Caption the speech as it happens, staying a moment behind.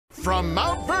From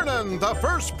Mount Vernon, the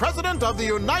first president of the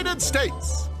United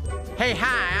States. Hey,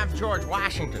 hi, I'm George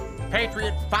Washington,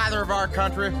 patriot, father of our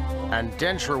country, and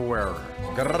denture wearer.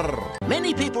 Grrr.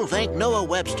 Many people think Noah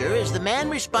Webster is the man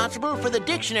responsible for the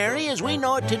dictionary as we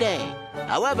know it today.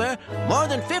 However, more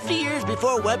than 50 years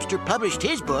before Webster published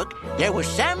his book, there was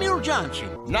Samuel Johnson.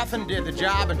 Nothing did the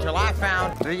job until I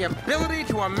found the ability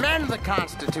to amend the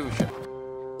Constitution.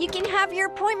 You can have your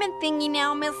appointment thingy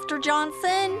now, Mr.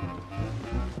 Johnson.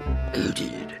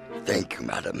 Indeed. Thank you,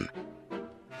 madam.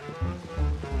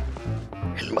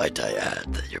 And might I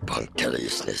add that your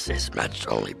punctiliousness is matched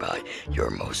only by your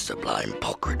most sublime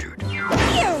pulchritude.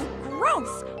 Ew,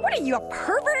 gross. What are you, a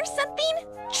pervert or something?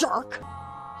 Jerk.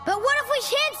 But what if we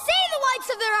can't see the whites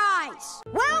of their eyes?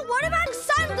 Well, what about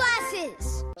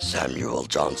sunglasses? Samuel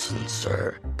Johnson,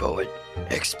 sir. Poet,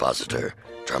 expositor,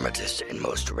 dramatist, and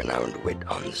most renowned wit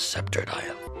on the sceptred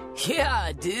isle.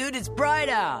 Yeah, dude, it's bright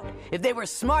out. If they were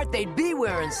smart, they'd be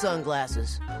wearing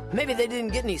sunglasses. Maybe they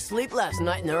didn't get any sleep last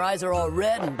night and their eyes are all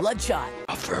red and bloodshot.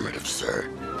 Affirmative, sir.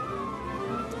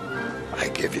 I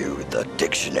give you the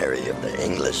Dictionary of the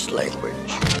English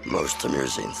Language. Most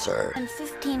amusing, sir. In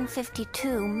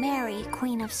 1552, Mary,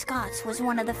 Queen of Scots, was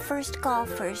one of the first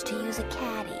golfers to use a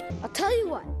caddy. I'll tell you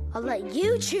what. I'll let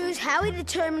you choose how we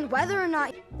determine whether or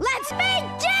not... Let's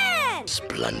begin!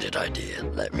 Splendid idea.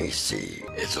 Let me see.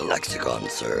 It's a lexicon,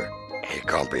 sir. A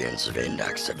comprehensive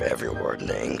index of every word in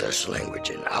the English language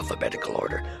in alphabetical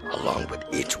order, along with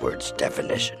each word's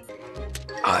definition.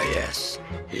 Ah, yes.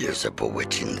 Here's a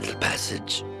bewitching little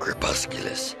passage.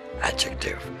 Crepusculus,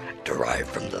 adjective, derived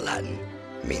from the Latin,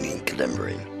 meaning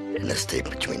glimmering, in a state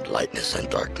between lightness and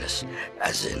darkness,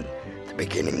 as in, the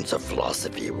beginnings of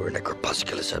philosophy were in a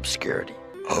crepusculous obscurity.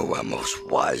 Oh, a most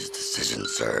wise decision,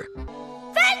 sir.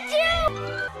 Thank you!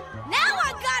 Now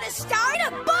I gotta start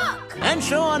a book! And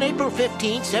so on April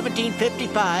 15,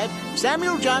 1755,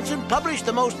 Samuel Johnson published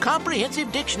the most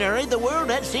comprehensive dictionary the world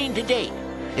had seen to date.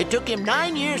 It took him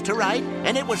 9 years to write,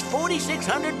 and it was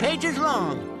 4,600 pages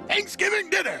long. Thanksgiving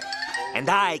dinner. And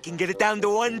I can get it down to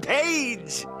 1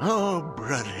 page. Oh,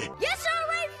 brother. Yes, sir!